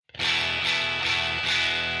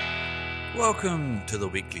Welcome to the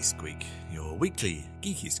Weekly Squeak, your weekly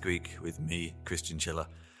geeky squeak with me, Christian Chiller.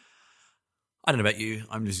 I don't know about you,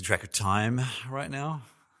 I'm losing track of time right now.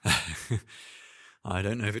 I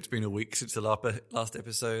don't know if it's been a week since the last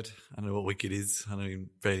episode. I don't know what week it is. I don't even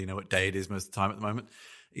really know what day it is most of the time at the moment.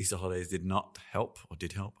 Easter holidays did not help, or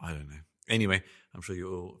did help, I don't know. Anyway, I'm sure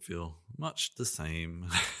you all feel much the same.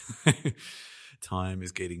 Time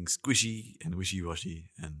is getting squishy and wishy-washy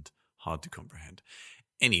and hard to comprehend.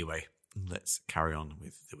 Anyway, let's carry on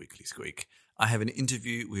with the Weekly Squeak. I have an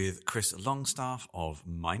interview with Chris Longstaff of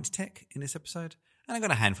Mindtech in this episode, and I've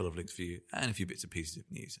got a handful of links for you and a few bits and pieces of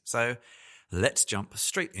news. So let's jump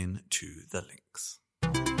straight into the links.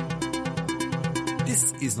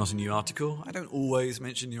 This is not a new article. I don't always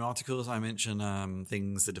mention new articles. I mention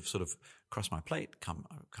things that have sort of crossed my plate, come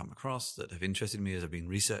across, that have interested me as I've been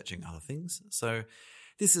researching other things. So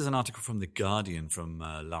this is an article from The Guardian from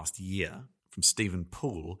last year, from Stephen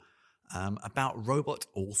Poole, about robot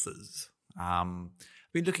authors. I've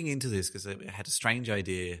been looking into this because I had a strange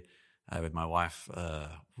idea with my wife, I'm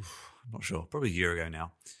not sure, probably a year ago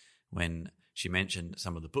now, when she mentioned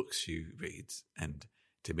some of the books she reads, and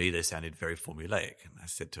to me they sounded very formulaic. And I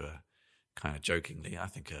said to her, kind of jokingly, I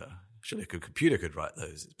think surely a good computer could write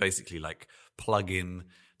those. It's basically like plug in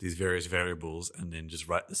these various variables and then just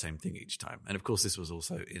write the same thing each time. And of course this was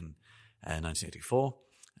also in 1984,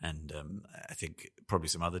 and I think probably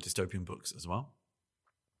some other dystopian books as well.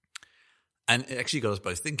 And it actually got us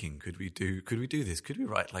both thinking, could we do this? Could we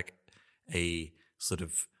write like a sort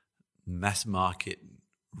of mass market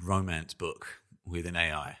romance book with an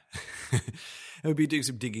AI? And we'll be doing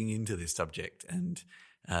some digging into this subject. And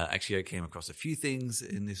actually I came across a few things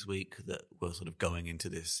in this week that were sort of going into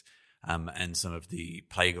this, and some of the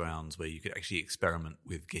playgrounds where you could actually experiment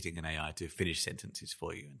with getting an AI to finish sentences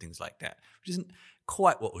for you and things like that, which isn't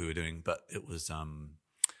quite what we were doing, but it was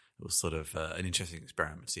sort of an interesting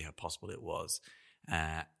experiment to see how possible it was.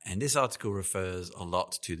 And this article refers a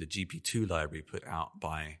lot to the GP2 library put out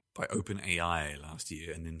by OpenAI last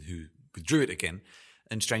year, and then who withdrew it again.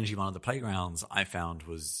 And strangely, one of the playgrounds I found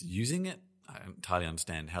was using it. I don't entirely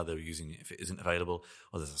understand how they were using it if it isn't available,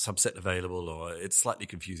 or there's a subset available, or it's slightly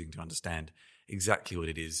confusing to understand exactly what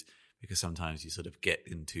it is, because sometimes you sort of get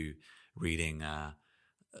into reading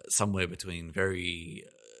somewhere between very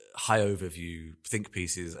high overview think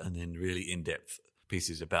pieces and then really in-depth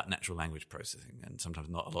pieces about natural language processing, and sometimes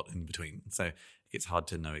not a lot in between. So it's hard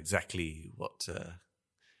to know exactly what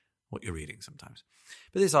you're reading sometimes.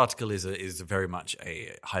 But this article is very much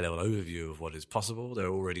a high-level overview of what is possible. There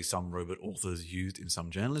are already some robot authors used in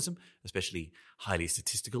some journalism, especially highly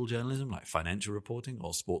statistical journalism like financial reporting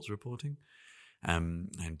or sports reporting.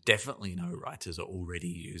 And definitely writers are already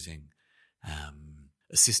using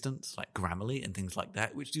assistants like Grammarly and things like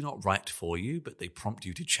that, which do not write for you, but they prompt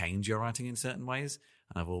you to change your writing in certain ways.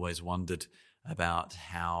 And I've always wondered about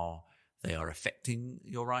how they are affecting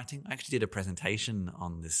your writing. I actually did a presentation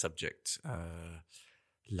on this subject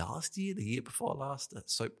last year, the year before last, at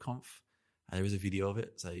SoapConf. There is a video of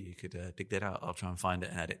it, so you could dig that out. I'll try and find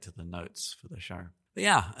it and add it to the notes for the show. But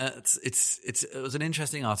yeah, it was an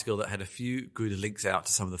interesting article that had a few good links out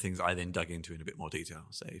to some of the things I then dug into in a bit more detail.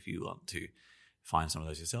 So if you want to find some of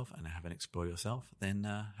those yourself and have an explore yourself, then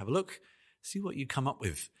have a look, see what you come up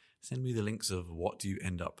with. Send me the links of what you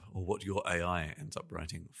end up, or what your AI ends up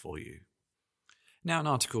writing for you. Now, an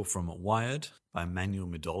article from Wired by Manuel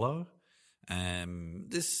Midolo.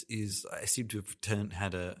 This is, I seem to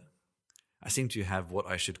have what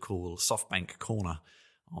I should call SoftBank Corner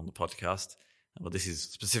on the podcast. Well, this is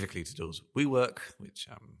specifically to do with WeWork, which,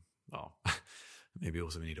 maybe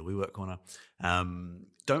also we need a WeWork Corner.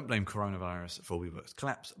 Don't blame coronavirus for WeWork's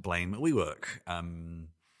collapse. Blame WeWork.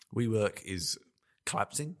 WeWork is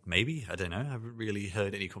collapsing, maybe. I don't know. I haven't really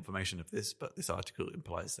heard any confirmation of this, but this article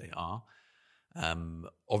implies they are.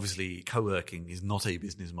 Obviously, co-working is not a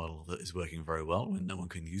business model that is working very well when no one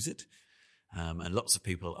can use it. And lots of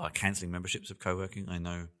people are cancelling memberships of co-working. I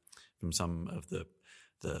know from some of the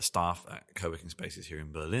staff at co-working spaces here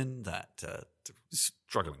in Berlin that is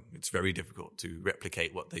struggling. It's very difficult to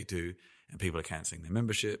replicate what they do, and people are cancelling their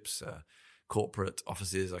memberships. Corporate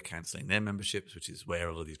offices are cancelling their memberships, which is where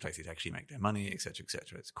all of these places actually make their money, etc.,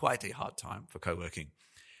 etc. It's quite a hard time for co-working,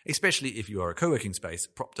 especially if you are a co-working space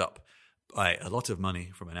propped up by a lot of money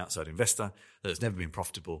from an outside investor that has never been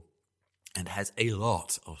profitable and has a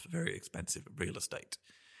lot of very expensive real estate.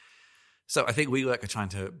 So I think WeWork are trying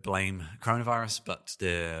to blame coronavirus, but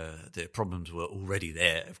their problems were already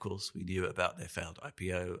there, of course. We knew about their failed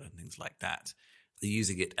IPO and things like that. They're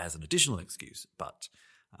using it as an additional excuse, but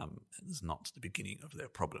it's not the beginning of their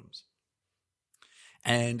problems.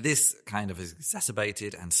 And this kind of is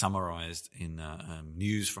exacerbated and summarized in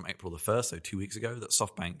news from April the 1st, so 2 weeks ago, that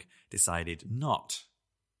SoftBank decided not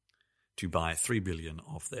to buy $3 billion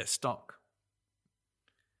of their stock,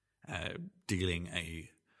 dealing a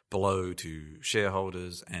blow to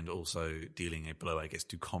shareholders and also dealing a blow, I guess,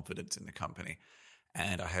 to confidence in the company.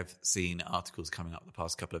 And I have seen articles coming up the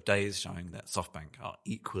past couple of days showing that SoftBank are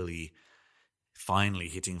equally finally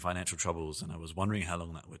hitting financial troubles. And I was wondering how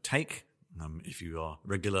long that would take. If you are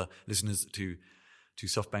regular listeners to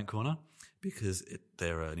SoftBank Corner, because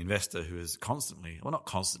they're an investor who is constantly, well, not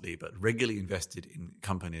constantly, but regularly invested in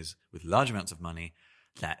companies with large amounts of money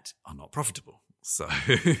that are not profitable. So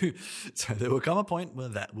there will come a point where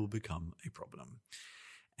that will become a problem.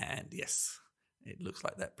 And yes, it looks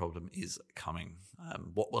like that problem is coming.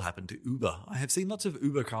 What will happen to Uber? I have seen lots of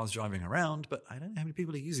Uber cars driving around, but I don't know how many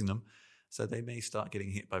people are using them. So they may start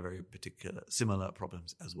getting hit by very similar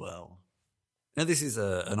problems as well. Now, this is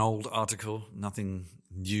an old article, nothing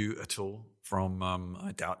new at all, from,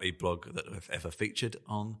 I doubt, a blog that I've ever featured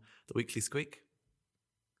on the Weekly Squeak.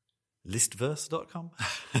 Listverse.com.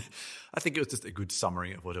 I think it was just a good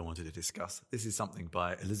summary of what I wanted to discuss. This is something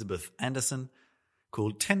by Elizabeth Anderson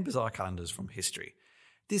called 10 Bizarre Calendars from History.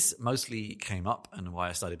 This mostly came up and why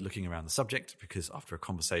I started looking around the subject, because after a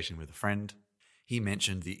conversation with a friend, he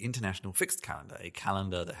mentioned the International Fixed Calendar, a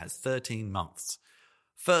calendar that has 13 months.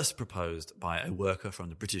 First proposed by a worker from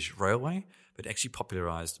the British Railway, but actually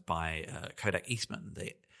popularized by Kodak Eastman.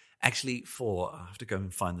 They actually, I have to go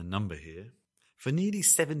and find the number here. For nearly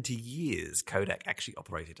 70 years, Kodak actually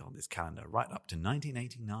operated on this calendar right up to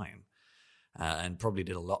 1989, and probably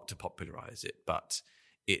did a lot to popularize it. But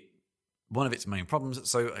one of its main problems,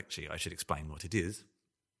 so actually I should explain what it is.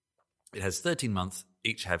 It has 13 months,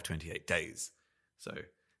 each have 28 days. So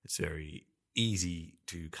it's very easy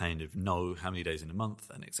to kind of know how many days in a month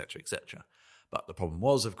and et cetera, et cetera. But the problem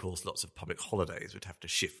was, of course, lots of public holidays would have to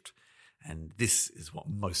shift. And this is what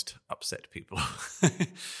most upset people.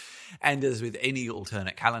 And as with any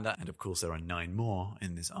alternate calendar, and of course there are 9 more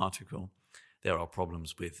in this article, there are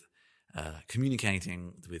problems with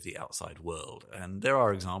communicating with the outside world. And there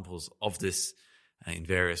are examples of this in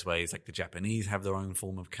various ways, like the Japanese have their own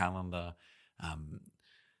form of calendar.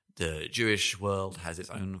 The Jewish world has its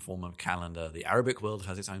own form of calendar. The Arabic world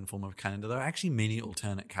has its own form of calendar. There are actually many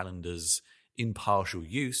alternate calendars in partial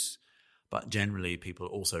use, but generally people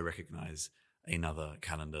also recognize another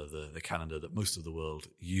calendar, the calendar that most of the world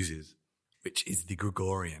uses, which is the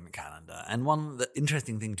Gregorian calendar. And the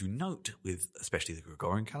interesting thing to note with especially the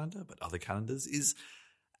Gregorian calendar, but other calendars, is,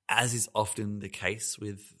 as is often the case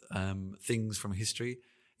with things from history,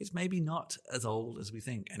 it's maybe not as old as we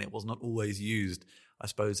think, and it was not always used. I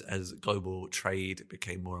suppose as global trade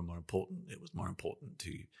became more and more important, it was more important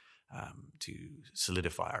to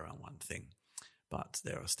solidify around one thing. But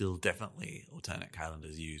there are still definitely alternate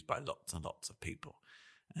calendars used by lots and lots of people.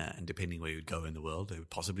 And depending where you'd go in the world, they would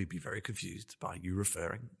possibly be very confused by you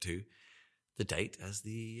referring to the date as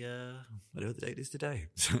whatever the date is today,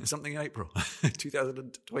 something in April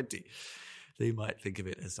 2020. They might think of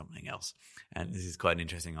it as something else. And this is quite an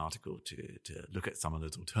interesting article to look at some of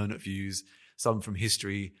those alternate views, some from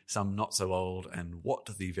history, some not so old, and what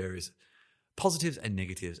the various positives and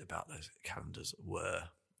negatives about those calendars were.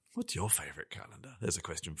 What's your favorite calendar? There's a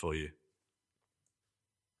question for you.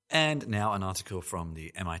 And now an article from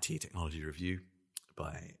the MIT Technology Review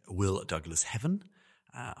by Will Douglas Heaven.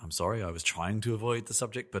 I'm sorry, I was trying to avoid the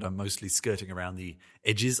subject, but I'm mostly skirting around the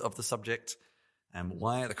edges of the subject.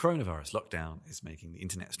 Why the coronavirus lockdown is making the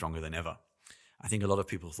internet stronger than ever. I think a lot of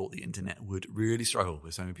people thought the internet would really struggle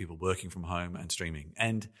with so many people working from home and streaming.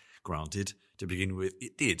 And granted, to begin with,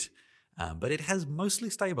 it did. But it has mostly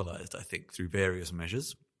stabilized, I think, through various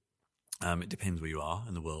measures. It depends where you are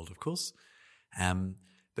in the world, of course.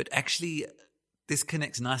 But actually, this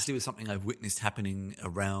connects nicely with something I've witnessed happening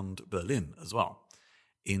around Berlin as well,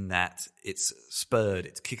 in that it's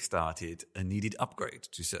kickstarted a needed upgrade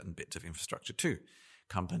to certain bits of infrastructure too.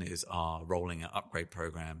 Companies are rolling out upgrade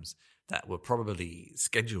programs that were probably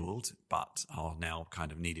scheduled, but are now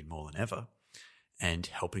kind of needed more than ever, and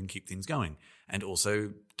helping keep things going. And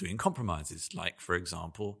also doing compromises, like, for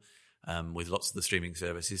example, with lots of the streaming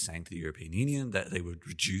services saying to the European Union that they would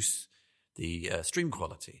reduce the stream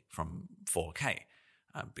quality from 4K,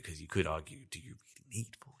 because you could argue, do you really need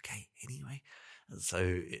 4K anyway? So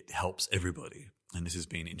it helps everybody. And this has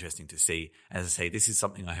been interesting to see. As I say, this is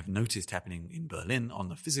something I have noticed happening in Berlin on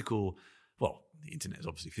the physical, well, the internet is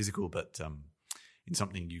obviously physical, but in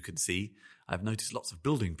something you can see, I've noticed lots of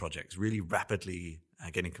building projects really rapidly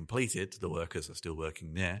getting completed. The workers are still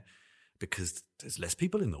working there because there's less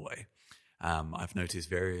people in the way. I've noticed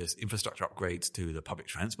various infrastructure upgrades to the public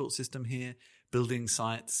transport system here, building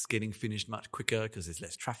sites getting finished much quicker because there's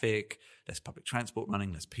less traffic, less public transport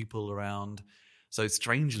running, less people around. So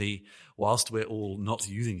strangely, whilst we're all not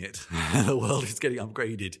using it, the world is getting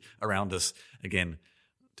upgraded around us, again,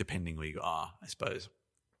 depending where you are, I suppose.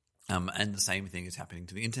 And the same thing is happening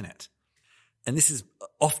to the internet. And this has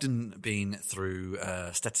often been through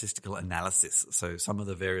statistical analysis. So some of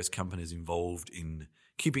the various companies involved in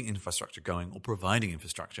keeping infrastructure going or providing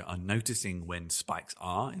infrastructure are noticing when spikes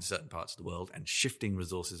are in certain parts of the world and shifting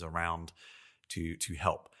resources around to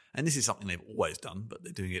help. And this is something they've always done, but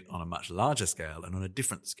they're doing it on a much larger scale and on a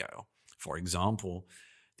different scale. For example,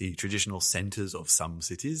 the traditional centers of some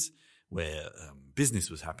cities where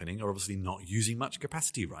business was happening are obviously not using much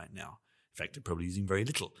capacity right now. In fact, they're probably using very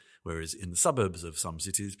little, whereas in the suburbs of some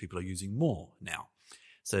cities, people are using more now.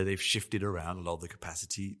 So they've shifted around a lot of the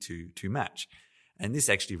capacity to match. And this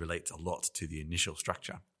actually relates a lot to the initial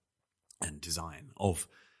structure and design of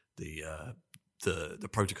the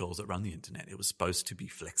protocols that run the internet. It was supposed to be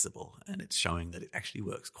flexible, and it's showing that it actually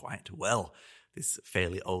works quite well, this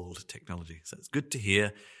fairly old technology. So it's good to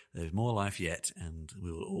hear there's more life yet, and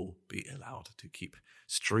we will all be allowed to keep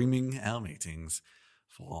streaming our meetings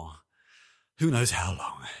for who knows how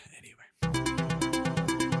long. Anyway.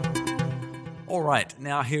 All right,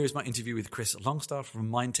 now here is my interview with Chris Longstaff from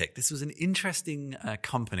Mindtech. This was an interesting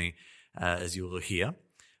company, as you will hear.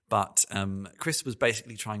 But Chris was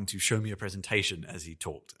basically trying to show me a presentation as he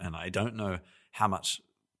talked. And I don't know how much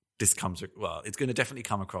this comes, well, it's going to definitely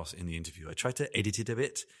come across in the interview. I tried to edit it a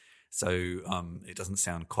bit, so it doesn't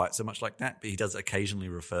sound quite so much like that. But he does occasionally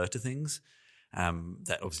refer to things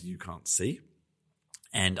that obviously you can't see.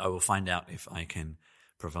 And I will find out if I can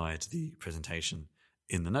provide the presentation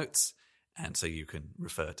in the notes. And so you can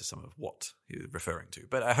refer to some of what you're referring to.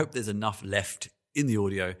 But I hope there's enough left in the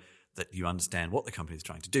audio that you understand what the company is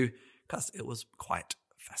trying to do, because it was quite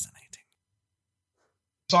fascinating.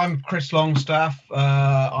 So I'm Chris Longstaff.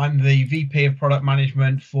 I'm the VP of Product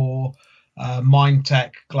Management for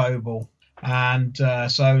Mindtech Global. And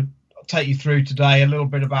so I'll take you through today a little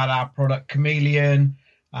bit about our product Chameleon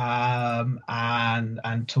and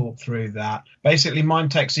talk through that. Basically,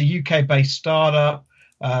 Mindtech's a UK-based startup.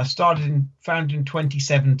 Founded in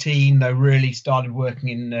 2017, though really started working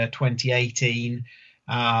in 2018.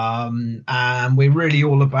 And we're really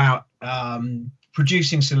all about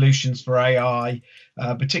producing solutions for AI,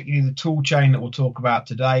 particularly the tool chain that we'll talk about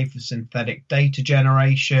today for synthetic data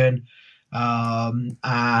generation,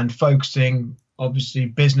 and focusing obviously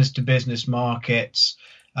business to business markets,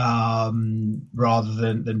 rather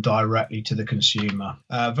than directly to the consumer.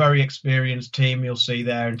 Very experienced team you'll see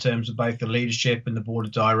there in terms of both the leadership and the board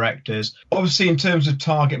of directors. Obviously, in terms of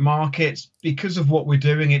target markets, because of what we're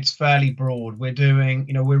doing, it's fairly broad. We're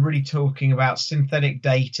really talking about synthetic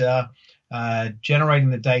data, generating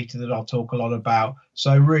the data that I'll talk a lot about.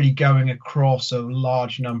 So really going across a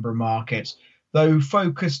large number of markets, though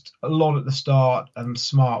focused a lot at the start on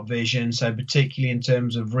smart vision. So particularly in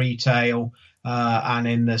terms of retail, and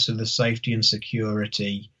in the sort of the safety and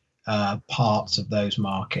security parts of those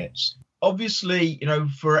markets. Obviously,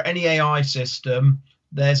 for any AI system,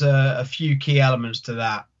 there's a few key elements to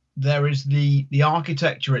that. There is the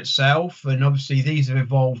architecture itself, and obviously these have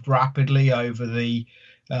evolved rapidly over the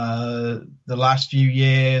last few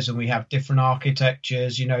years, and we have different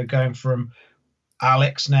architectures, going from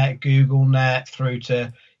AlexNet, GoogleNet through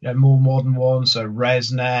to more modern ones, so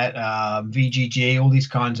ResNet, VGG, all these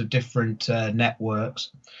kinds of different networks.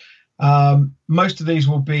 Most of these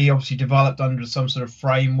will be obviously developed under some sort of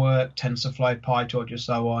framework, TensorFlow, PyTorch, and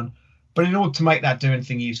so on. But in order to make that do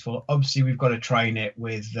anything useful, obviously we've got to train it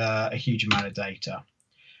with a huge amount of data.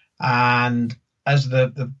 And as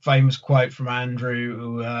the famous quote from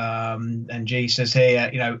Andrew NG says here,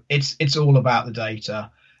 it's all about the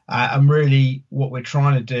data. And really what we're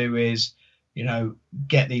trying to do is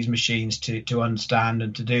get these machines to understand,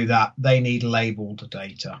 and to do that, they need labeled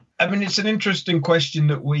data. I mean, it's an interesting question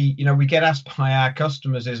that we get asked by our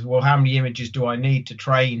customers is, well, how many images do I need to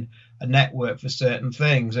train a network for certain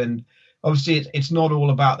things? And obviously it's not all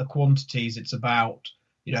about the quantities. It's about,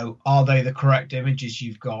 are they the correct images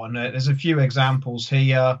you've got? And there's a few examples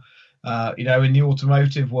here, in the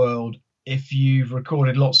automotive world. If you've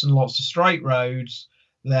recorded lots and lots of straight roads,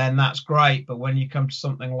 then that's great. But when you come to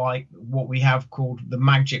something like what we have called the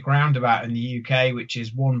Magic Roundabout in the UK, which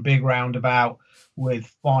is one big roundabout with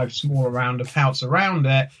 5 smaller roundabouts around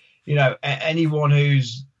it, anyone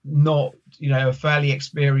who's not, a fairly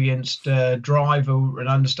experienced driver and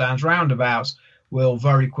understands roundabouts will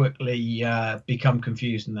very quickly become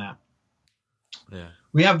confused in that. Yeah.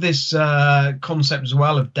 We have this concept as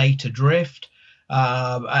well of data drift.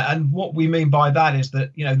 And what we mean by that is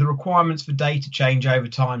that, the requirements for data change over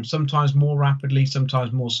time, sometimes more rapidly,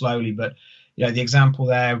 sometimes more slowly. But, the example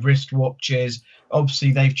there, wristwatches,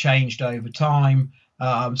 obviously they've changed over time.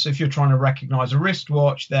 So if you're trying to recognize a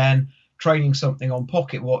wristwatch, then training something on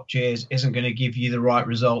pocket watches isn't going to give you the right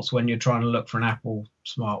results when you're trying to look for an Apple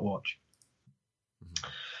smartwatch.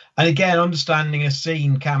 And again, understanding a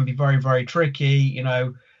scene can be very, very tricky.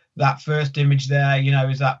 That first image there,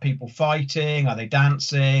 is that people fighting? Are they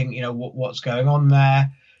dancing? What's going on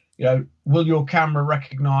there? Will your camera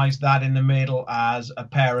recognize that in the middle as a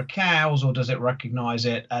pair of cows, or does it recognize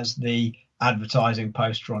it as the advertising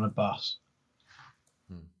poster on a bus?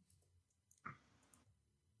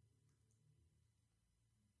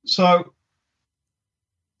 So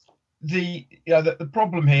the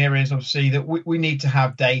problem here is obviously that we need to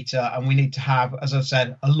have data, and we need to have, as I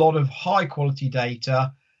said, a lot of high quality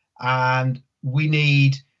data, and we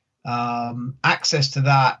need access to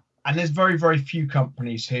that. And there's very, very few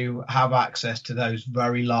companies who have access to those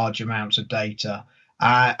very large amounts of data.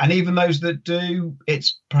 And even those that do,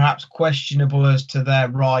 it's perhaps questionable as to their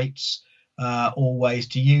rights always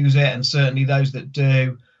to use it. And certainly those that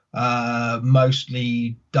do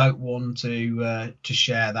mostly don't want to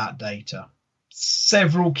share that data.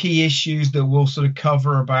 Several key issues that we'll sort of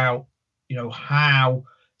cover about, how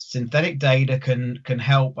synthetic data can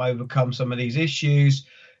help overcome some of these issues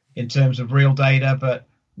in terms of real data. But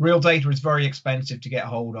real data is very expensive to get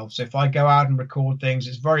hold of. So if I go out and record things,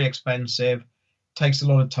 it's very expensive, takes a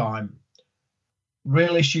lot of time.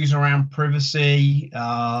 Real issues around privacy,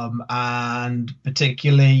 and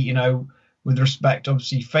particularly, with respect,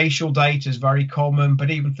 obviously, facial data is very common, but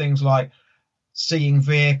even things like seeing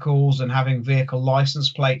vehicles and having vehicle license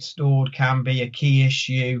plates stored can be a key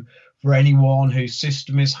issue for anyone whose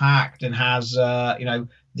system is hacked and has,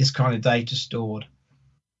 this kind of data stored.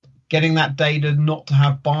 Getting that data not to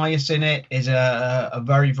have bias in it is a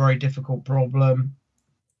very, very difficult problem.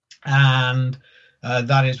 And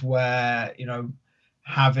that is where,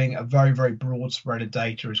 having a very, very broad spread of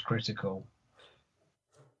data is critical.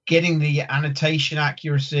 Getting the annotation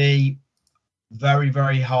accuracy, very,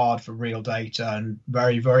 very hard for real data and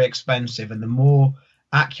very, very expensive. And the more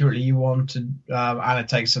accurately you want to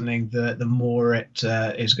annotate something, the more it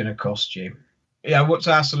is going to cost you. What's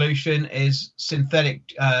our solution is synthetic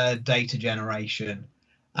data generation.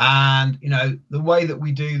 And, the way that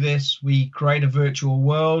we do this, we create a virtual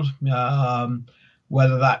world,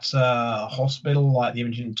 whether that's a hospital, like the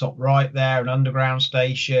image in the top right there, an underground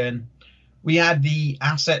station. We add the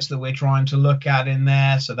assets that we're trying to look at in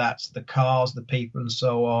there. So that's the cars, the people, and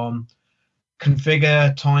so on.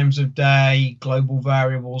 Configure times of day, global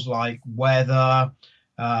variables like weather,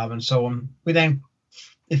 and so on. We then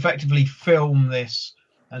effectively film this.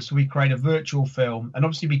 And so we create a virtual film. And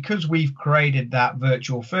obviously, because we've created that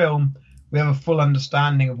virtual film, we have a full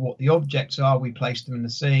understanding of what the objects are. We place them in the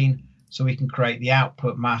scene so we can create the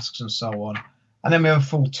output masks and so on. And then we have a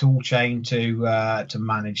full tool chain to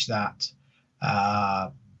manage that,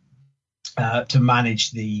 to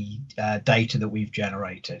manage the data that we've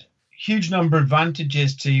generated. Huge number of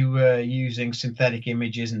advantages to using synthetic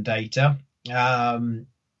images and data.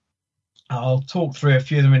 I'll talk through a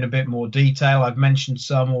few of them in a bit more detail. I've mentioned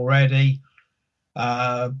some already.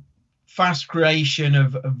 Fast creation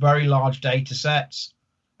of very large data sets.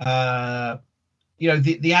 The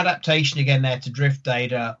adaptation again there to drift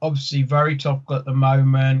data, obviously very topical at the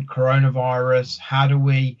moment. Coronavirus, how do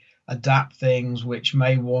we adapt things which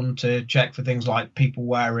may want to check for things like people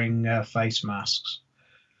wearing face masks?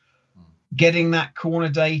 Getting that corner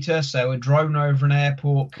data, so a drone over an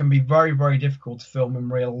airport, can be very, very difficult to film in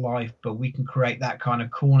real life, but we can create that kind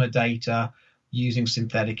of corner data using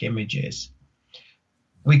synthetic images.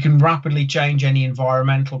 We can rapidly change any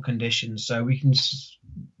environmental conditions, so we can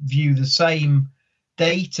view the same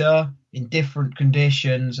data in different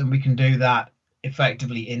conditions, and we can do that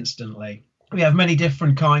effectively instantly. We have many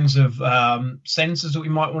different kinds of sensors that we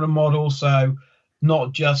might want to model, so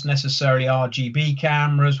not just necessarily RGB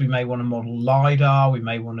cameras. We may want to model LiDAR, we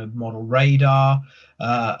may want to model radar,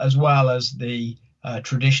 as well as the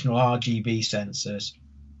traditional RGB sensors.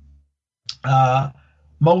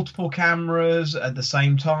 Multiple cameras at the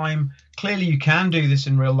same time. Clearly, you can do this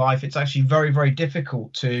in real life. It's actually very, very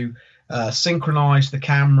difficult to synchronize the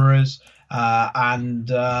cameras and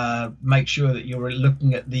make sure that you're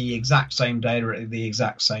looking at the exact same data at the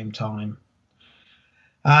exact same time.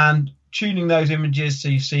 And tuning those images, so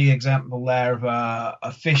you see an example there of a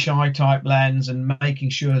fisheye type lens, and making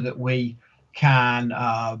sure that we can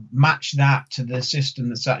match that to the system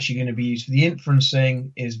that's actually going to be used for the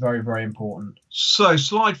inferencing is very, very important. So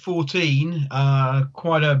slide 14,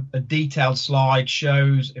 quite a detailed slide,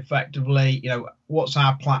 shows effectively, what's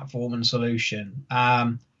our platform and solution.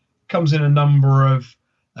 Comes in a number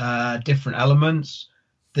of different elements.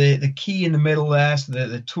 The key in the middle there, so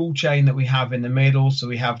the tool chain that we have in the middle. So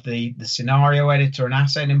we have the scenario editor and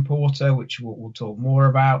asset importer, which we'll talk more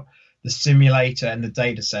about, the simulator and the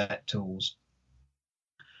dataset tools.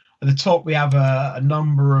 At the top, we have a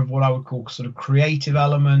number of what I would call sort of creative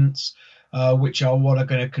elements, which are what are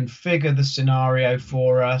going to configure the scenario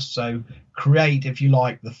for us. So create, if you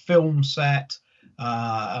like, the film set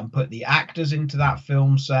and put the actors into that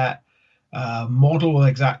film set, model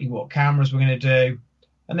exactly what cameras we're going to do,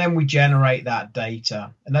 and then we generate that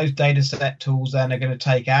data. And those data set tools then are going to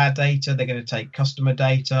take our data, they're going to take customer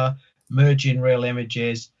data, merge in real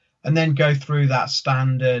images, and then go through that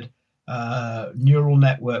standard neural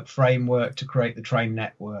network framework to create the trained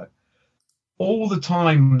network. All the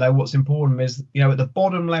time, though, what's important is, at the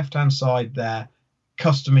bottom left-hand side there,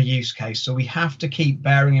 customer use case. So we have to keep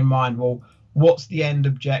bearing in mind, well, what's the end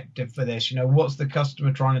objective for this? What's the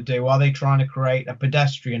customer trying to do? Are they trying to create a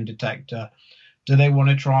pedestrian detector? Do they want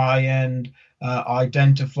to try and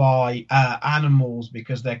identify animals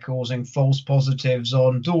because they're causing false positives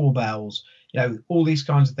on doorbells? All these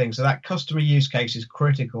kinds of things. So that customer use case is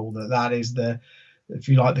critical. That is if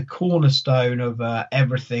you like, the cornerstone of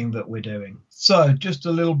everything that we're doing. So just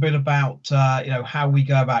a little bit about how we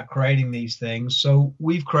go about creating these things. So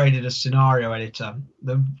we've created a scenario editor.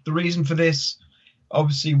 The reason for this,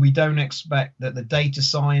 obviously, we don't expect that the data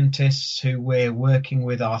scientists who we're working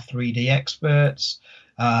with are 3D experts.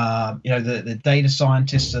 The data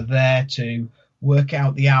scientists are there to work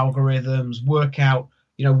out the algorithms, work out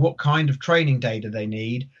what kind of training data they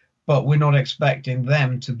need, but we're not expecting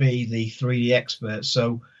them to be the 3D experts.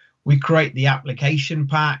 So we create the application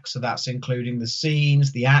pack. So that's including the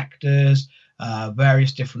scenes, the actors,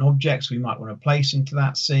 various different objects we might want to place into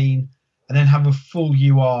that scene, and then have a full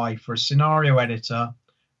UI for a scenario editor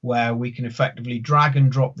where we can effectively drag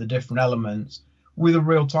and drop the different elements with a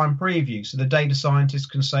real-time preview. So the data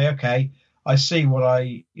scientist can say, okay, I see what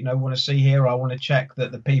I want to see here. I want to check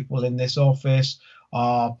that the people in this office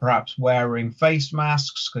are perhaps wearing face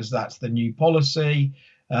masks because that's the new policy.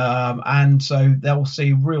 And so they'll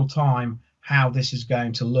see real time how this is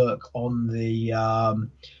going to look on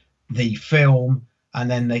the film, and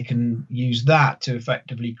then they can use that to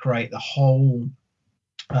effectively create the whole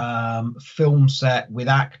film set with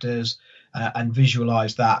actors and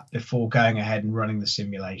visualize that before going ahead and running the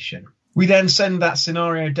simulation. We then send that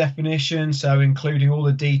scenario definition, so including all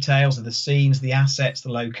the details of the scenes, the assets,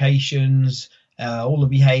 the locations, all the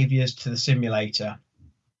behaviors to the simulator.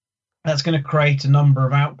 That's going to create a number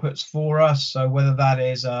of outputs for us. So whether that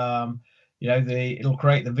is, it'll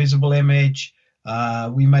create the visible image.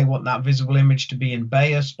 We may want that visible image to be in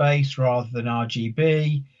Bayer space rather than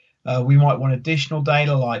RGB. We might want additional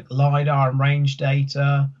data like LiDAR and range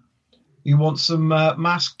data. We want some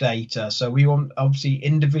mask data. So we want, obviously,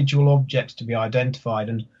 individual objects to be identified.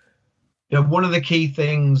 And one of the key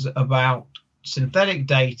things about synthetic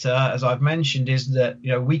data, as I've mentioned, is that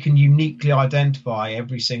we can uniquely identify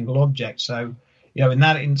every single object. So in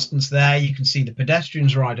that instance there, you can see the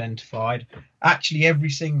pedestrians are identified. Actually,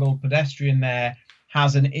 every single pedestrian there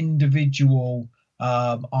has an individual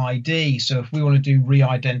ID. So if we want to do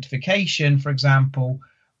re-identification, for example,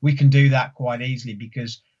 we can do that quite easily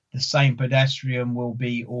because the same pedestrian will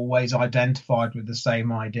be always identified with the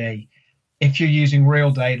same ID. If you're using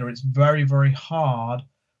real data, it's very, very hard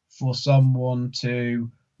for someone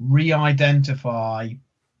to re-identify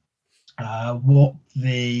what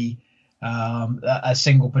a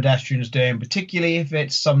single pedestrian is doing, particularly if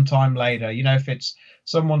it's sometime later. If it's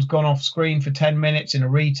someone's gone off screen for 10 minutes in a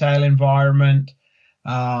retail environment,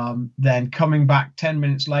 then coming back 10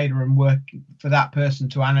 minutes later and work for that person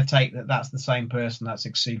to annotate that that's the same person, that's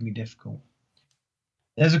exceedingly difficult.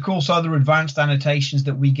 There's, of course, other advanced annotations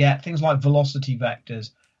that we get, things like velocity vectors.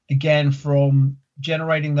 Again, from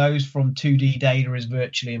generating those from 2D data is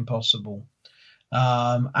virtually impossible,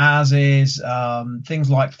 as is things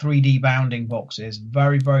like 3D bounding boxes.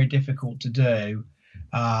 Very, very difficult to do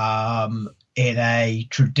in a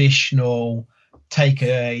traditional take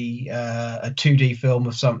a 2D film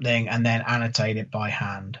of something and then annotate it by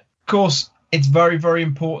hand. Of course, it's very, very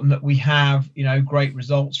important that we have great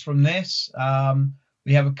results from this.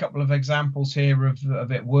 We have a couple of examples here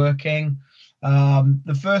of it working.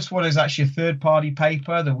 The first one is actually a third-party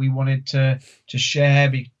paper that we wanted to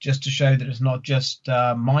share just to show that it's not just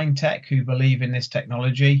Mindtech who believe in this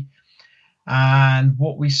technology. And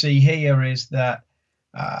what we see here is that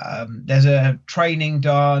there's a training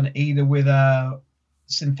done either with a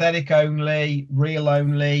synthetic only, real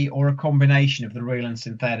only, or a combination of the real and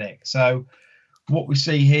synthetic. So what we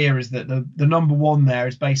see here is that the number one there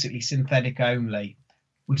is basically synthetic only.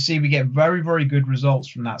 We see we get very, very good results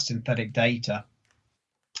from that synthetic data.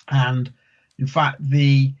 And in fact,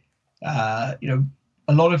 a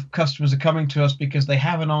lot of customers are coming to us because they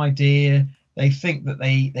have an idea, they think that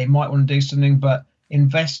they might want to do something, but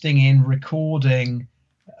investing in recording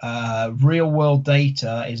real world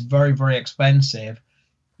data is very, very expensive.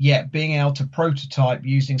 Yet being able to prototype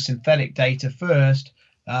using synthetic data first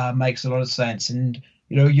makes a lot of sense. And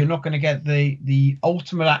you're not going to get the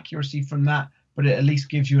ultimate accuracy from that, but it at least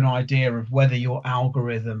gives you an idea of whether your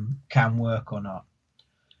algorithm can work or not.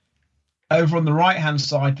 Over on the right hand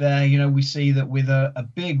side there, we see that with a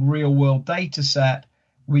big real world data set,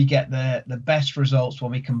 we get the best results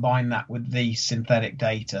when we combine that with the synthetic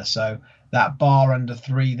data. So that bar under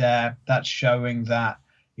 3 there, that's showing that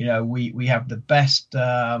we have the best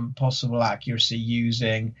possible accuracy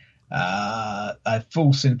using a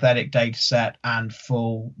full synthetic data set and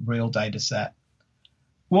full real data set.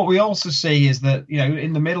 What we also see is that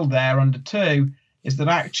in the middle there under 2 is that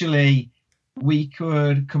actually we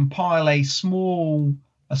could compile a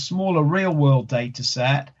smaller real world data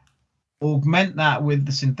set, augment that with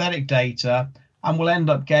the synthetic data, and we'll end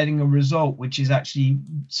up getting a result which is actually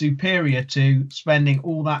superior to spending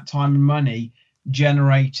all that time and money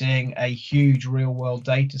generating a huge real world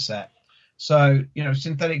data set. So,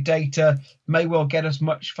 synthetic data may well get us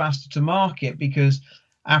much faster to market because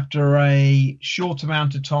after a short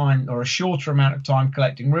amount of time or a shorter amount of time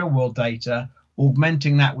collecting real world data,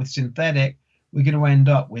 augmenting that with synthetic, we're going to end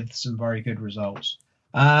up with some very good results.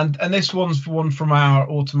 And this one's one from our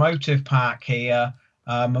automotive pack here.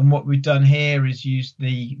 And what we've done here is use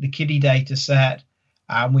the KIDDI data set,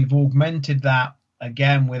 and we've augmented that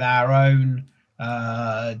again with our own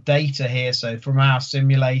data here. So from our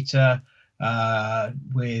simulator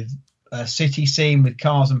with a city scene with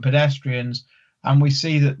cars and pedestrians, and we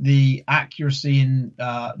see that the accuracy in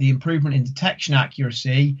the improvement in detection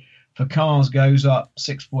accuracy for cars goes up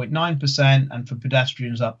 6.9% and for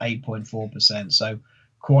pedestrians up 8.4%. So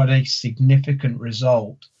quite a significant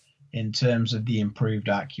result in terms of the improved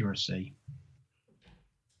accuracy.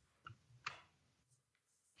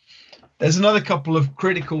 There's another couple of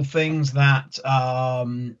critical things that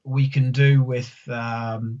we can do with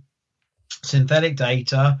synthetic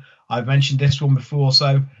data. I've mentioned this one before.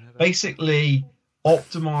 So basically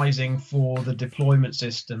optimizing for the deployment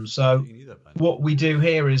system. So what we do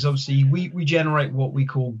here is obviously we generate what we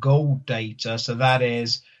call gold data. So that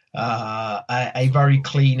is a very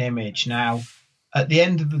clean image. Now, at the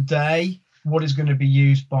end of the day, what is going to be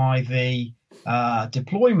used by the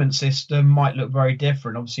deployment system might look very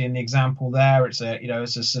different. Obviously, in the example there, it's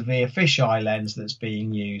a severe fisheye lens that's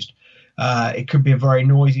being used. It could be a very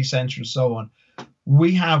noisy sensor and so on.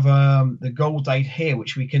 We have the gold data here,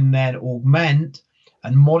 which we can then augment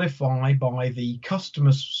and modify by the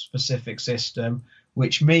customer-specific system,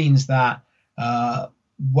 which means that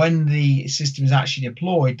when the system is actually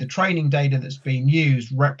deployed, the training data that's being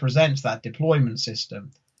used represents that deployment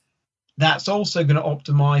system. That's also going to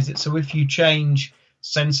optimize it. So if you change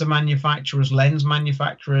sensor manufacturers, lens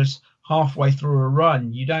manufacturers halfway through a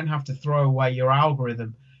run, you don't have to throw away your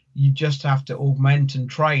algorithm. You just have to augment and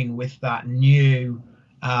train with that new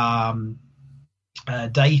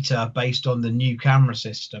data based on the new camera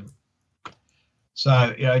system.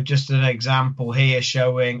 So, just an example here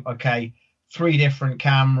showing, 3 different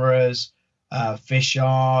cameras,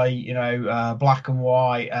 fisheye, black and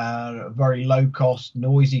white, very low cost,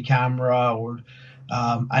 noisy camera,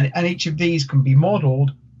 and each of these can be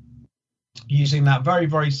modeled using that very,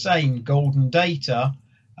 very same golden data,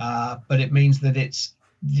 but it means that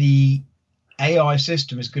the AI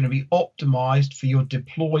system is going to be optimized for your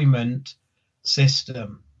deployment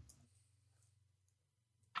system.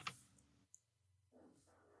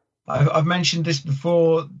 I've mentioned this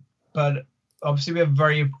before, but obviously we have a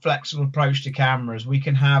very flexible approach to cameras. We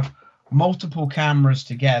can have multiple cameras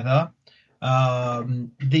together.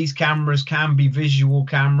 These cameras can be visual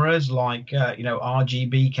cameras like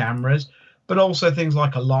RGB cameras, but also things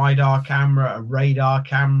like a LiDAR camera, a radar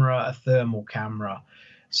camera, a thermal camera.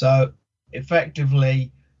 So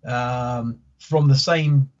effectively, from the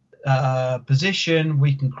same position,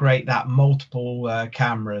 we can create that multiple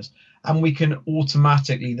cameras, and we can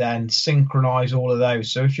automatically then synchronize all of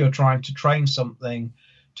those. So if you're trying to train something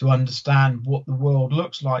to understand what the world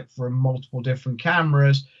looks like from multiple different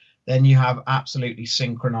cameras, then you have absolutely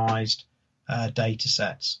synchronized data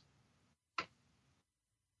sets.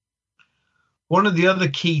 One of the other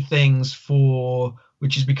key things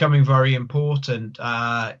which is becoming very important,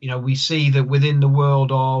 we see that within the world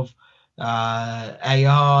of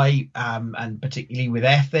AI, and particularly with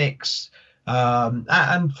ethics,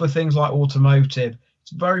 and for things like automotive,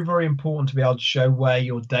 it's very, very important to be able to show where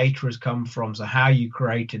your data has come from, so how you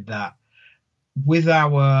created that. With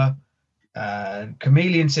our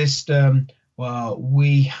Chameleon system, well,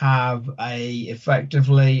 we have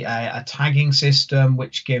effectively a tagging system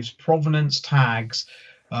which gives provenance tags,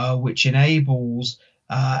 which enables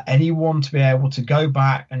anyone to be able to go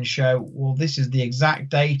back and show, well, this is the exact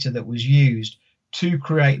data that was used to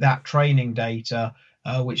create that training data,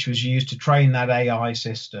 which was used to train that AI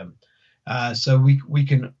system. So we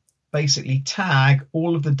can basically tag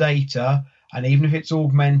all of the data, and even if it's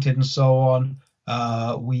augmented and so on,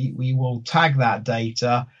 we will tag that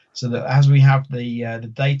data, so that as we have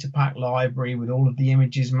the data pack library with all of the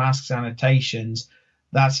images, masks, annotations,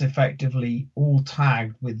 that's effectively all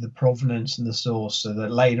tagged with the provenance and the source, so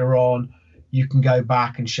that later on you can go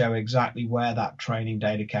back and show exactly where that training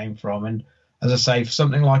data came from. And as I say, for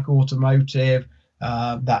something like automotive,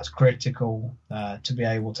 that's critical to be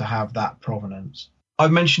able to have that provenance.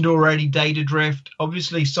 I've mentioned already data drift.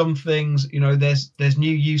 Obviously, some things, there's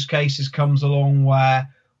new use cases comes along where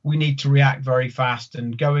we need to react very fast,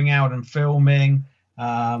 and going out and filming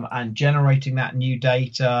and generating that new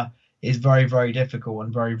data is very, very difficult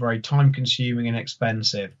and very, very time consuming and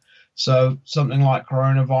expensive. So something like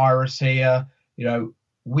coronavirus here,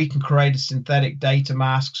 we can create a synthetic data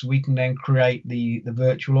masks. We can then create the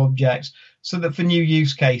virtual objects, so that for new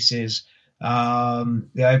use cases,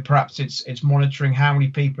 perhaps it's monitoring how many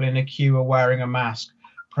people in a queue are wearing a mask.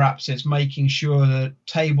 Perhaps it's making sure that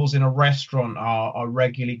tables in a restaurant are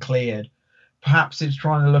regularly cleared. Perhaps it's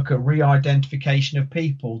trying to look at re-identification of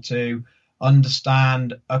people to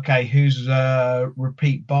understand, okay, who's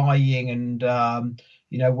repeat buying, and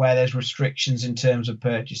where there's restrictions in terms of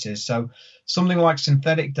purchases. So something like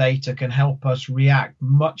synthetic data can help us react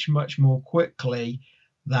much, much more quickly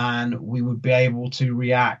than we would be able to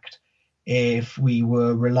react if we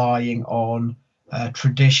were relying on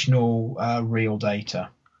traditional real data.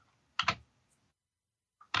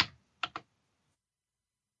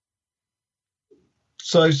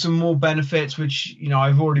 So some more benefits, which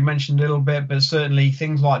I've already mentioned a little bit, but certainly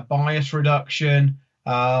things like bias reduction.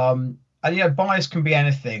 And bias can be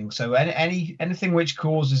anything. So anything which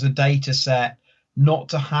causes a data set not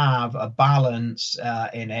to have a balance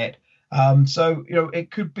in it. So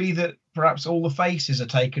it could be that perhaps all the faces are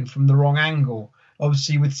taken from the wrong angle.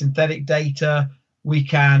 Obviously, with synthetic data, we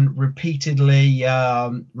can repeatedly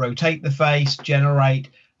rotate the face, generate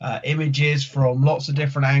images from lots of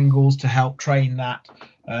different angles to help train that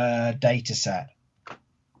data set.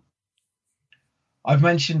 I've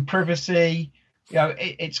mentioned privacy.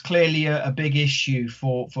 It's clearly a big issue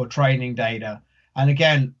for training data. And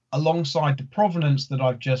again, alongside the provenance that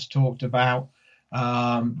I've just talked about,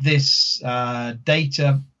 this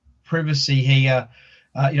data privacy here,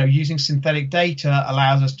 using synthetic data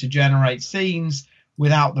allows us to generate scenes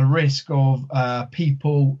without the risk of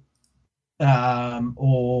people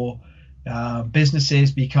or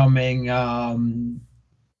businesses becoming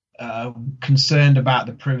concerned about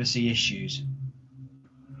the privacy issues.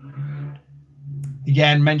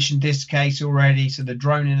 Again, mentioned this case already. So the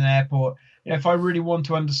drone in an airport, if I really want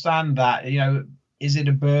to understand that, is it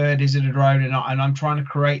a bird, is it a drone, and I'm trying to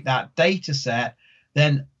create that data set,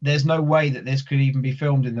 then there's no way that this could even be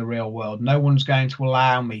filmed in the real world. No one's going to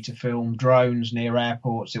allow me to film drones near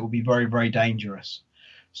airports. It will be very, very dangerous.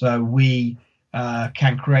 So we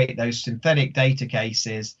can create those synthetic data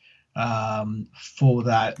cases for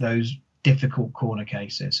those difficult corner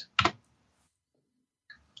cases.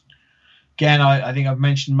 Again, I think I've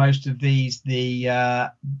mentioned most of these, the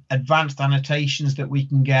advanced annotations that we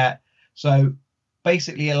can get. So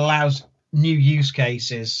basically it allows new use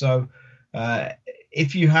cases. So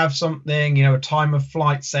if you have something, a time of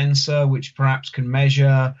flight sensor, which perhaps can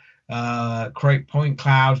measure, create point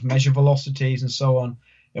clouds, measure velocities and so on,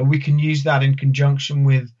 we can use that in conjunction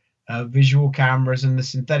with visual cameras, and the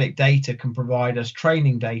synthetic data can provide us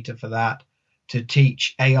training data for that to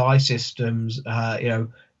teach AI systems,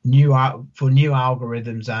 new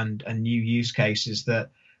algorithms and new use cases that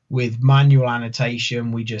with manual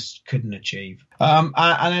annotation we just couldn't achieve. And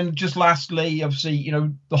then just lastly, obviously,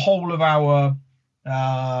 the whole of our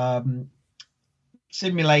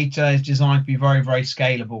simulator is designed to be very, very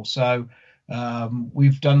scalable. So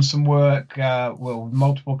we've done some work, with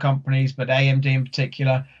multiple companies, but AMD in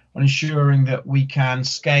particular, on ensuring that we can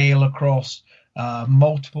scale across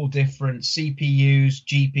multiple different CPUs,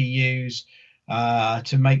 GPUs,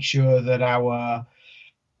 to make sure that our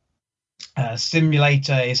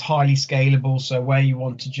Simulator is highly scalable, so where you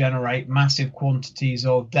want to generate massive quantities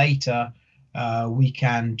of data, we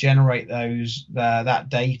can generate that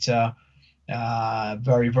data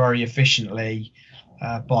very, very efficiently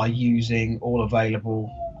by using all available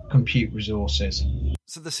compute resources.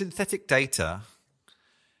 So the synthetic data,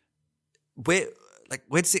 where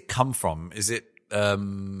does it come from? Is it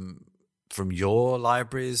from your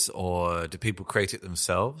libraries, or do people create it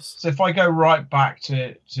themselves? So if I go right back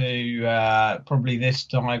to probably this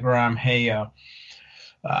diagram here,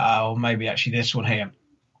 or maybe actually this one here,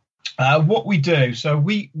 what we do, so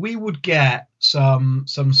we would get some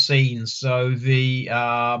scenes. So the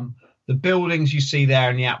buildings you see there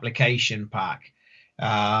in the application pack,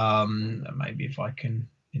 maybe if I can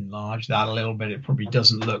enlarge that a little bit, it probably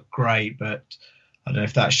doesn't look great, but I don't know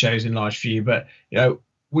if that shows enlarged view, but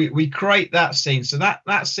we create that scene. So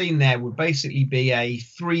that scene there would basically be a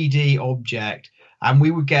 3D object, and we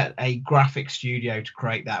would get a graphic studio to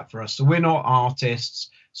create that for us. So we're not artists,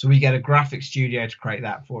 so we get a graphic studio to create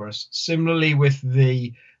that for us. Similarly with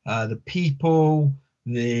the people,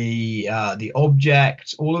 the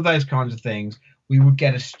objects, all of those kinds of things, we would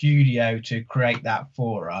get a studio to create that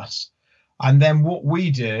for us. And then what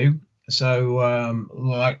we do, so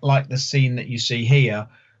like the scene that you see here,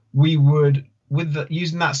 we would,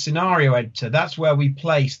 using that scenario editor, that's where we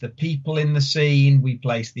place the people in the scene, we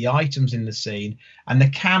place the items in the scene, and the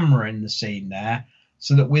camera in the scene there,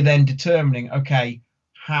 so that we're then determining, okay,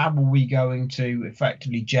 how are we going to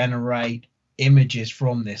effectively generate images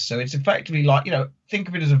from this? So it's effectively like, think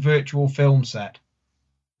of it as a virtual film set.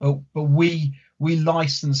 But we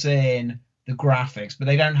license in the graphics, but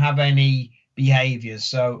they don't have any behaviors.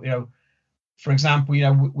 So, for example,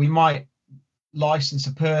 we might license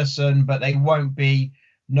a person, but they won't be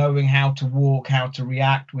knowing how to walk, how to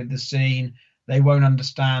react with the scene. They won't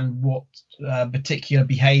understand what particular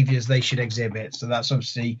behaviors they should exhibit. So that's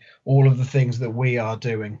obviously all of the things that we are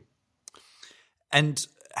doing. And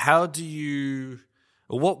how do you,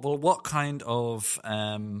 what kind of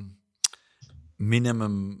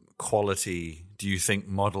minimum quality do you think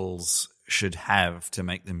models should have to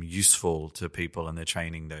make them useful to people and their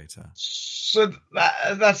training data? So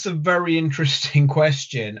that's a very interesting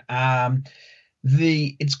question.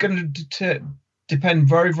 It's going to depend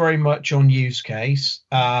very, very much on use case.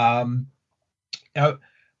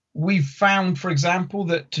 We've found, for example,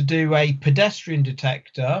 that to do a pedestrian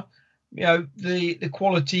detector, the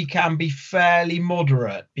quality can be fairly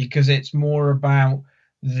moderate, because it's more about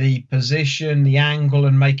the position, the angle,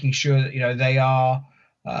 and making sure that they are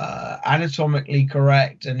anatomically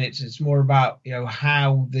correct, and it's more about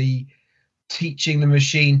how the teaching the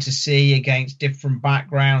machine to see against different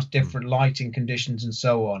backgrounds, different lighting conditions, and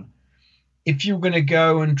so on. If you're going to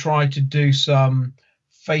go and try to do some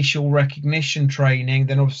facial recognition training,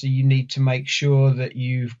 then obviously you need to make sure that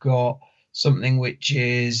you've got something which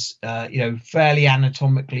is fairly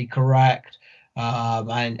anatomically correct,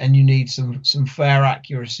 and you need some fair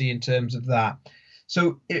accuracy in terms of that.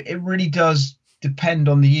 So it really does depend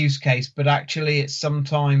on the use case, but actually it's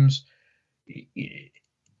sometimes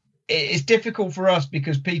it's difficult for us,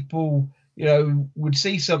 because people would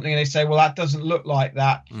see something and they say, well, that doesn't look like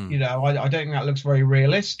that. I don't think that looks very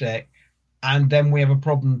realistic, and then we have a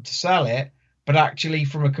problem to sell it. But actually,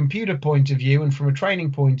 from a computer point of view and from a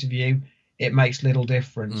training point of view, it makes little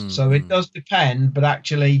difference. So it does depend, but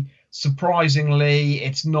actually, surprisingly,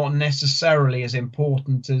 it's not necessarily as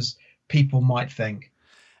important as people might think.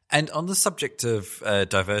 And on the subject of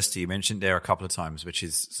diversity, you mentioned there a couple of times, which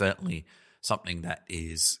is certainly something that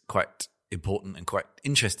is quite important and quite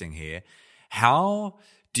interesting here. How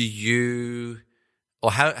do you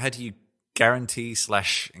guarantee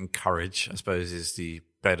 / encourage, I suppose is the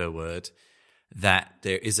better word, that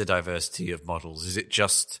there is a diversity of models? Is it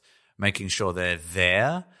just making sure they're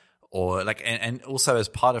there, or and also as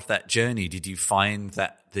part of that journey, did you find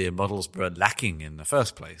that the models were lacking in the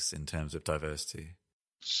first place in terms of diversity?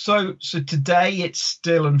 So today it's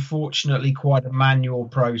still, unfortunately, quite a manual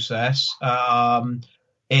process.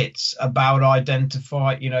 It's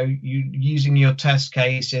about using your test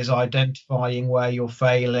cases, identifying where you're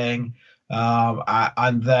failing,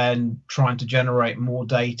 and then trying to generate more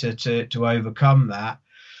data to overcome that.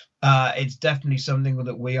 It's definitely something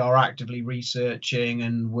that we are actively researching,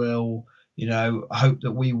 and will, hope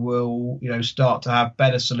that we will, start to have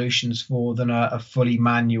better solutions for than a fully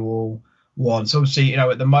manual one. So obviously,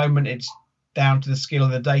 at the moment, it's down to the skill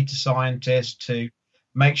of the data scientist to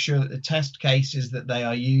make sure that the test cases that they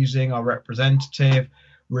are using are representative,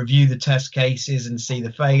 review the test cases and see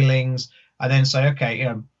the failings, and then say, okay,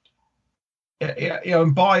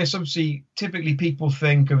 and bias, obviously, typically people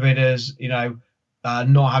think of it as,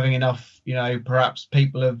 not having enough, perhaps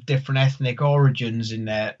people of different ethnic origins in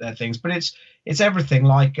their things. But it's everything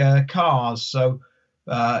like cars. So,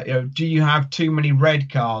 do you have too many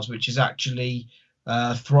red cars, which is actually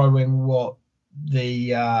throwing what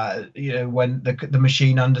the when the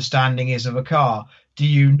machine understanding is of a car? Do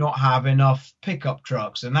you not have enough pickup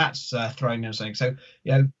trucks, and that's throwing them something? So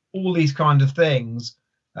all these kind of things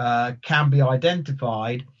can be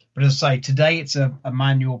identified. But as I say, today it's a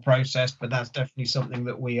manual process, but that's definitely something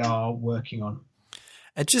that we are working on.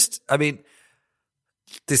 And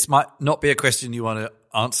this might not be a question you want to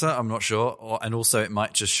answer, I'm not sure. And also it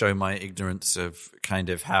might just show my ignorance of kind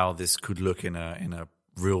of how this could look in a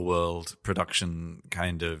real world production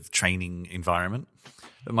kind of training environment.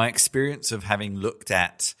 But my experience of having looked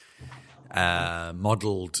at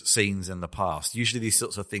modeled scenes in the past, usually these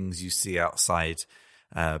sorts of things you see outside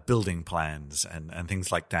building plans and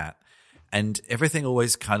things like that. And everything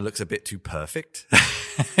always kind of looks a bit too perfect.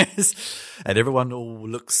 And everyone all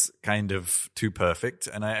looks kind of too perfect.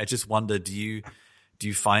 And I just wonder, do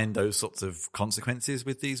you find those sorts of consequences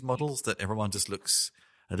with these models, that everyone just looks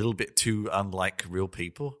a little bit too unlike real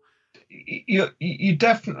people? You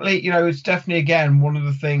definitely, it's definitely, again, one of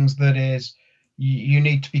the things that is you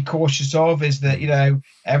need to be cautious of is that,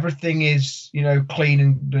 everything is, clean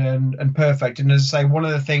and perfect. And as I say, one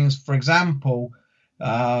of the things, for example,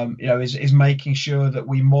 is making sure that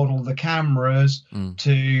we model the cameras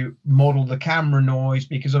to model the camera noise,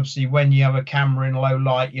 because obviously when you have a camera in low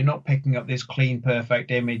light, you're not picking up this clean, perfect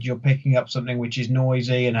image. You're picking up something which is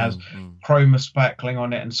noisy and has chroma speckling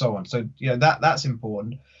on it and so on. So, that's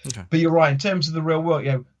important. Okay. But you're right, in terms of the real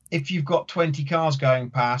world, if you've got 20 cars going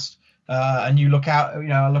past and you look out,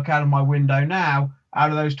 I look out of my window now, out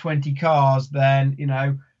of those 20 cars, then,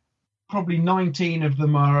 probably 19 of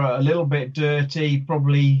them are a little bit dirty.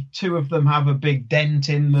 Probably 2 of them have a big dent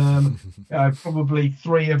in them. Probably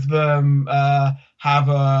 3 of them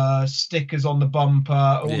have stickers on the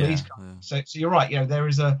bumper. These kinds. So you're right. There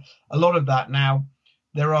is a lot of that now.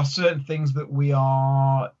 There are certain things that we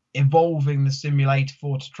are evolving the simulator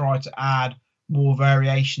for to try to add more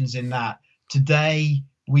variations in that. Today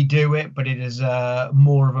we do it, but it is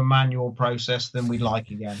more of a manual process than we'd like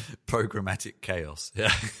again. Programmatic chaos.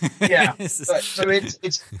 Yeah. Yeah. So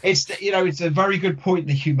it's a very good point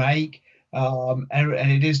that you make. And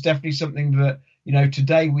it is definitely something that,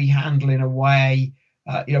 today we handle in a way,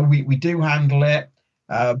 we do handle it,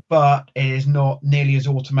 but it is not nearly as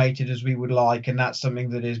automated as we would like. And that's something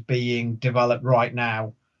that is being developed right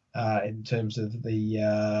now in terms of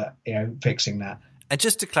the, fixing that. And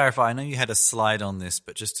just to clarify, I know you had a slide on this,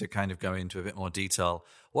 but just to kind of go into a bit more detail,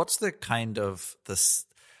 what's the kind of this?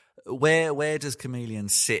 Where does Chameleon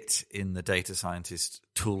sit in the data scientist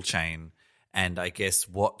tool chain? And I guess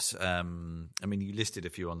what you listed a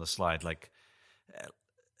few on the slide. Like,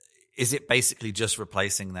 is it basically just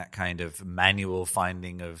replacing that kind of manual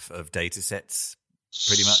finding of data sets,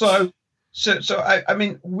 pretty much? So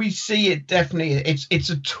we see it definitely. It's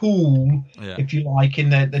a tool, if you like, in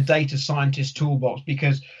the data scientist toolbox,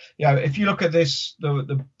 because if you look at this,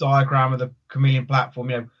 the diagram of the Chameleon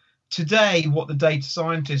platform, today what the data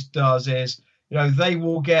scientist does is they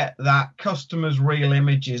will get that customer's real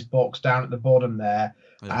images box down at the bottom there,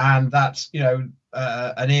 and that's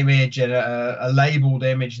an image and a labeled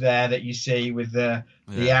image there that you see with the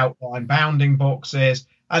outline bounding boxes.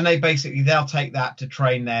 And they'll take that to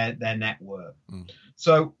train their network.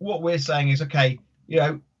 So what we're saying is, okay,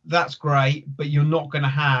 that's great, but you're not going to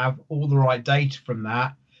have all the right data from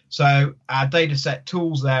that. So our data set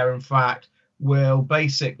tools there, in fact, will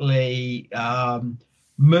basically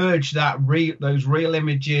merge those real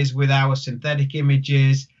images with our synthetic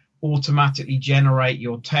images, automatically generate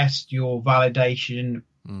your test, your validation,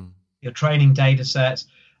 your training data sets,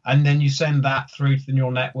 and then you send that through to the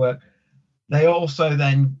neural network. They also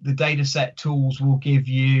then, the data set tools will give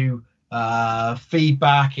you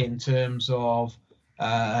feedback in terms of,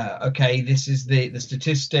 okay, this is the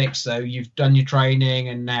statistics. So you've done your training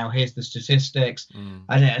and now here's the statistics,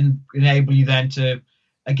 and enable you then to,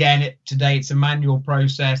 again, today it's a manual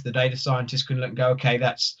process. The data scientist can look and go, okay,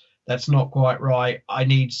 that's not quite right. I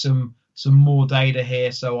need some more data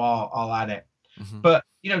here, so I'll add it. But,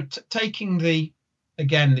 taking the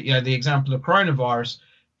example of coronavirus,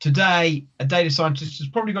 today, a data scientist has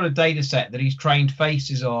probably got a data set that he's trained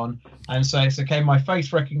faces on, and so it's okay. My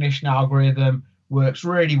face recognition algorithm works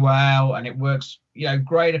really well, and it works,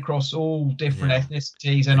 great across all different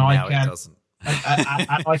ethnicities. And I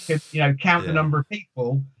can, count the number of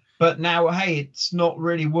people. But now, hey, it's not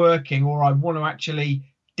really working, or I want to actually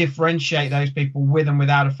differentiate those people with and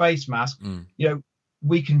without a face mask.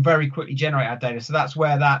 we can very quickly generate our data. So that's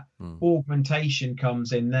where that augmentation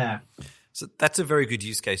comes in there. So that's a very good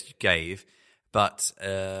use case you gave, but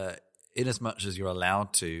in as much as you're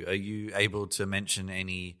allowed to, are you able to mention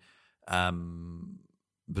any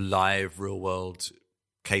live real-world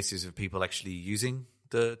cases of people actually using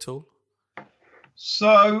the tool?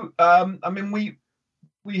 So, I mean,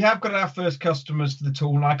 we have got our first customers for the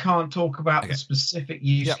tool, and I can't talk about the specific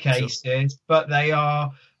use cases, but they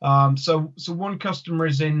are. So one customer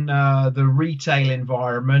is in the retail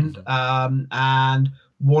environment, and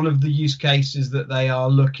one of the use cases that they are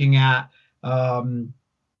looking at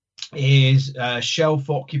is shelf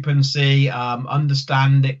occupancy,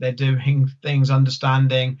 understanding they're doing things,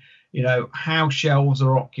 understanding, you know, how shelves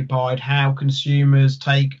are occupied, how consumers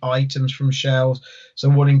take items from shelves. So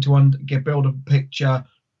wanting to build a picture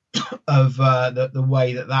of the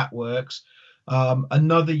way that works.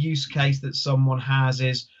 Another use case that someone has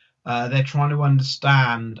is they're trying to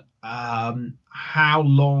understand how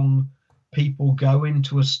long people go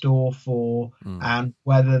into a store for, and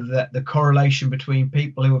whether the correlation between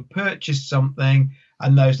people who have purchased something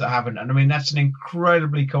and those that haven't. And I mean, that's an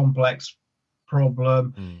incredibly complex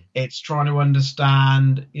problem. It's trying to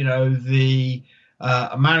understand, you know, the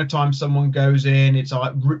amount of time someone goes in. It's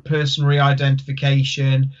like person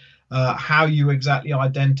re-identification, how you exactly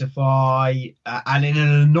identify, and in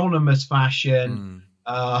an anonymous fashion,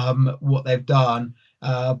 what they've done.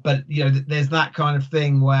 But, you know, there's that kind of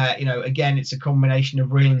thing where, you know, again, it's a combination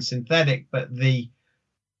of real and synthetic, but the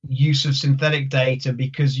use of synthetic data,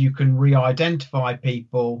 because you can re-identify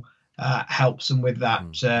people, helps them with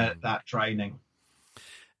that training.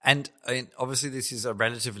 And I mean, obviously this is a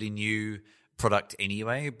relatively new product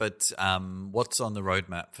anyway, but what's on the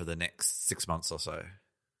roadmap for the next 6 months or so?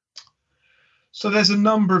 So there's a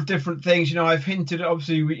number of different things. You know, I've hinted,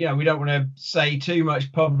 obviously, we don't want to say too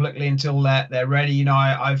much publicly until they're ready. You know,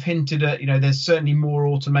 I've hinted at, you know, there's certainly more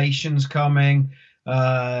automations coming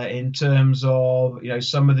in terms of, you know,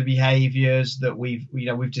 some of the behaviors that we've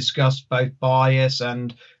discussed, both bias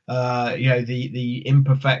and, you know, the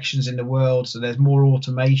imperfections in the world. So there's more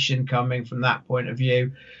automation coming from that point of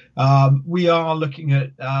view. We are looking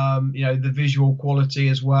at, you know, the visual quality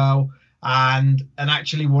as well. And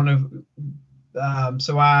actually one of,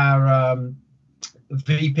 so our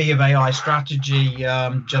VP of AI strategy,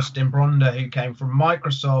 Justin Bronder, who came from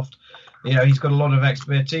Microsoft, you know, he's got a lot of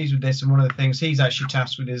expertise with this. And one of the things he's actually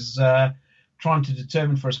tasked with is trying to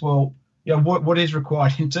determine for us, well, you know, what is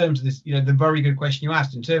required in terms of this, you know, the very good question you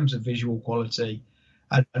asked in terms of visual quality,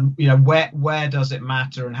 and you know, where does it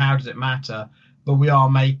matter and how does it matter? But we are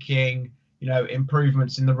making, you know,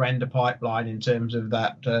 improvements in the render pipeline in terms of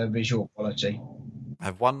that visual quality. I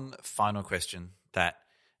have one final question that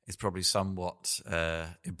is probably somewhat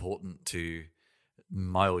important to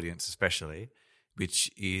my audience especially,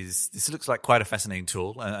 which is, this looks like quite a fascinating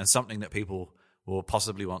tool and something that people will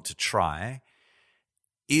possibly want to try.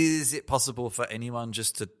 Is it possible for anyone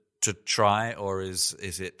just to try, or is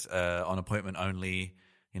it on appointment only?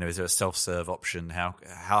 You know, is there a self-serve option?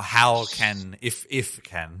 How can, if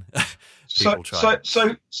can, people try?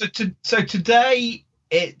 So today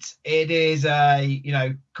it is a, you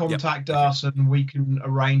know, contact us and we can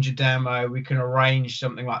arrange a demo. We can arrange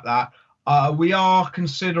something like that. We are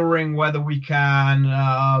considering whether we can,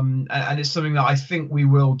 and it's something that I think we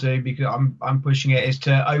will do because I'm pushing it, is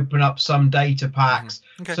to open up some data packs.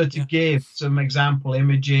 So to give some example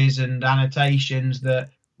images and annotations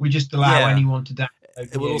that we just allow anyone to download.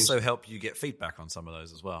 It will also help you get feedback on some of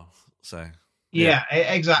those as well. So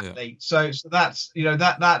exactly. So that's, you know,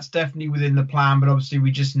 that's definitely within the plan, but obviously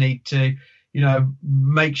we just need to, you know,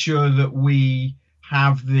 make sure that we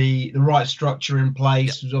have the right structure in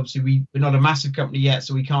place. Obviously we're not a massive company yet,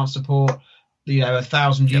 so we can't support, you know,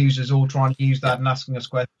 1,000 users all trying to use that and asking us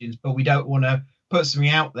questions, but we don't want to put something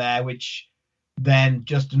out there which then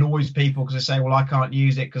just annoys people because they say, well, I can't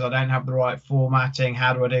use it because I don't have the right formatting.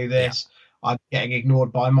 How do I do this? I'm getting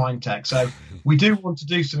ignored by Mindtech. So we do want to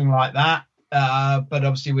do something like that, but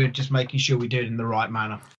obviously we're just making sure we do it in the right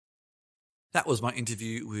manner. That was my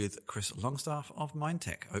interview with Chris Longstaff of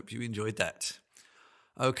Mindtech. I hope you enjoyed that.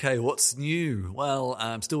 Okay, what's new? Well,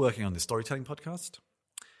 I'm still working on the storytelling podcast,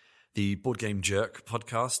 the Board Game Jerk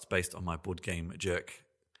podcast based on my Board Game Jerk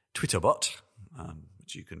Twitter bot,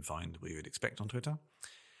 which you can find where you would expect on Twitter.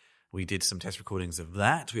 We did some test recordings of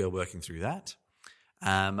that. We are working through that.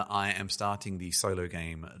 I am starting the solo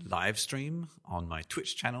game live stream on my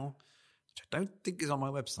Twitch channel, which I don't think is on my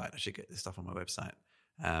website. I should get this stuff on my website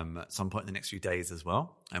at some point in the next few days as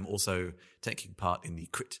well. I'm also taking part in the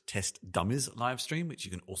Crit Test Dummies live stream, which you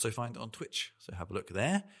can also find on Twitch. So have a look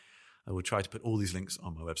there. I will try to put all these links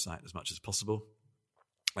on my website as much as possible.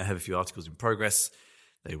 I have a few articles in progress.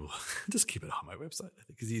 They will just keep it on my website, I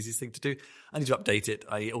think is the easiest thing to do. I need to update it.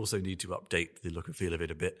 I also need to update the look and feel of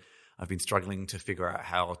it a bit. I've been struggling to figure out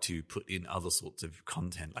how to put in other sorts of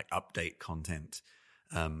content, like update content,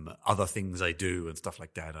 other things I do and stuff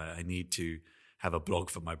like that. I need to have a blog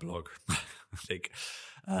for my blog, I think.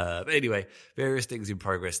 But anyway, various things in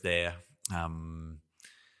progress there.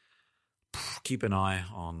 Keep an eye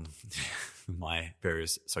on my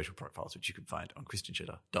various social profiles, which you can find on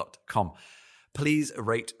christianschiller.com. Please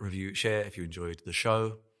rate, review, share if you enjoyed the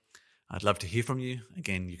show. I'd love to hear from you.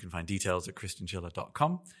 Again, you can find details at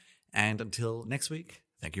christianschiller.com. And until next week,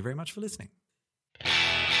 thank you very much for listening.